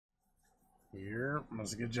Here,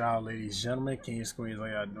 what's a good job, ladies and gentlemen. 𝐑𝐄𝐒𝐓, how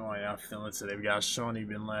y'all doing? Y'all feeling today? We got Shawny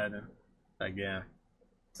BinLaden again.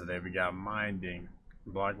 Today we got Minding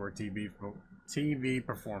Blockworktv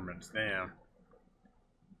performance. Damn.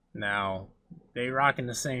 Now they rocking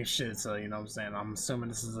the same shit, so you know what I'm saying. I'm assuming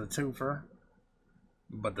this is a twofer,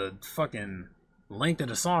 but the fucking length of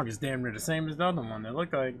the song is damn near the same as the other one. It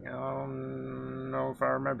looked like, I don't know if I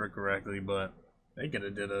remember correctly, but they could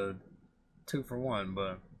have did a 2-for-1,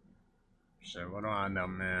 but. Shit, what do I know,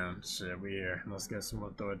 man? Shit, we here. Let's get some more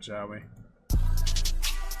thought, shall we?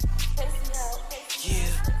 Yeah.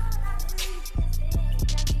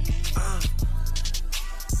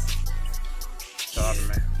 Talk to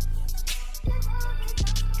me.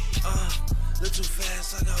 Look too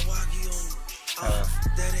fast, I got walkie on me.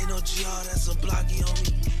 That ain't no GR, that's a blocky on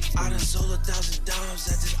me. I done sold $1,000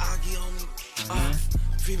 at this Aki on me.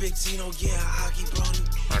 Free Big Tino, yeah, hockey brony.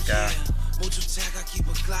 Okay. Yeah. Mucho tack, I keep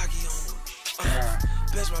a Glocky on me.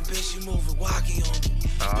 Best my bitch, she moving walkie on me.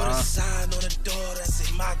 Put a sign on the door that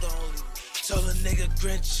say my only. Told a nigga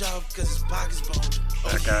Grinch off cause his pockets bony.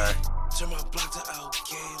 Okay. Turn my block to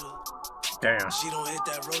𝐓𝐈𝐌𝐄. Damn. She don't hit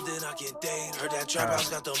that road, then I can date. Heard that trap house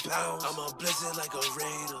got them pounds. I'm a blizzard like a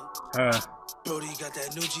raider. Brody got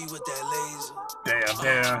that new G with that laser.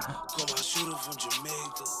 Damn. Call my shooter from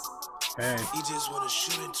Jamaica. Hey. He just wanna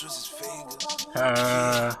shoot and twist his finger.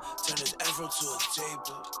 Turn his afro to a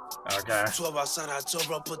taper. Okay. 12 outside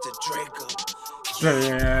October, put the Drake up.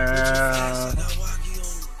 Damn. I got walkie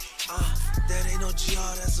on me. That ain't no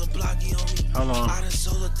GR, that's a blocky on me. Hold on. I done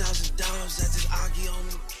sold $1,000 at this Aki on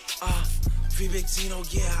me. Free Big Tino,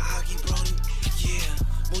 yeah, hockey brony. Yeah,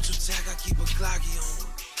 mucho tack, I keep a Glocky on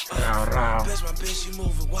me. Best my bitch, she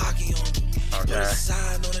moving walkie on me. Put a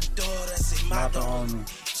sign on the door that say my on me.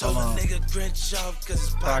 Told a nigga Grinch off cause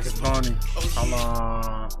his pockets bony. Oh, yeah. Hold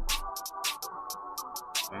on.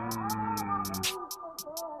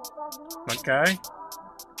 Okay.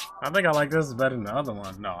 I think I like this better than the other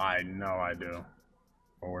one. No, I know I do.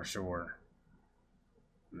 For sure.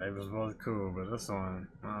 They was both cool, but this one,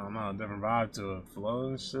 I don't know, different vibe to it. Flow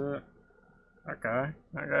and shit. Okay.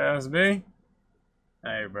 SB.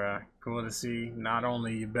 Hey, bro. Cool to see not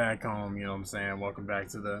only you back home, you know what I'm saying? Welcome back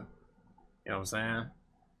to the, you know what I'm saying?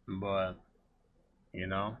 But, you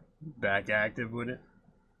know, back active with it.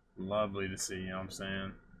 Lovely to see, you know what I'm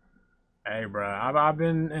saying? Hey, bro. I've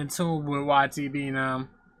been in tune with YTB now,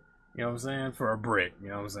 you know what I'm saying? For a brick, you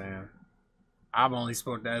know what I'm saying? I've only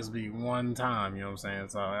spoke to SB one time, you know what I'm saying?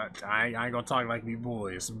 So I ain't gonna talk like we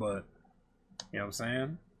boys, but you know what I'm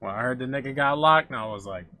saying? When I heard the nigga got locked, I was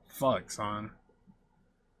like, fuck, son.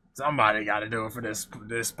 Somebody gotta do it for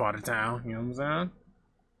this part of town, you know what I'm saying?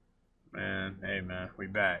 Man, hey man, we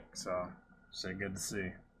back, so shit good to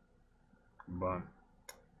see. But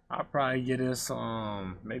I'll probably get this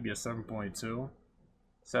maybe a 7.2,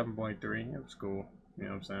 7.3. It was cool, you know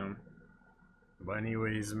what I'm saying? But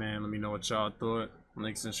anyways, man, let me know what y'all thought.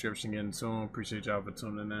 Links in the description, get in tune. Appreciate y'all for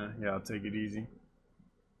tuning in. Y'all take it easy.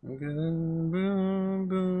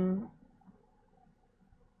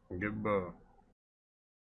 Goodbye.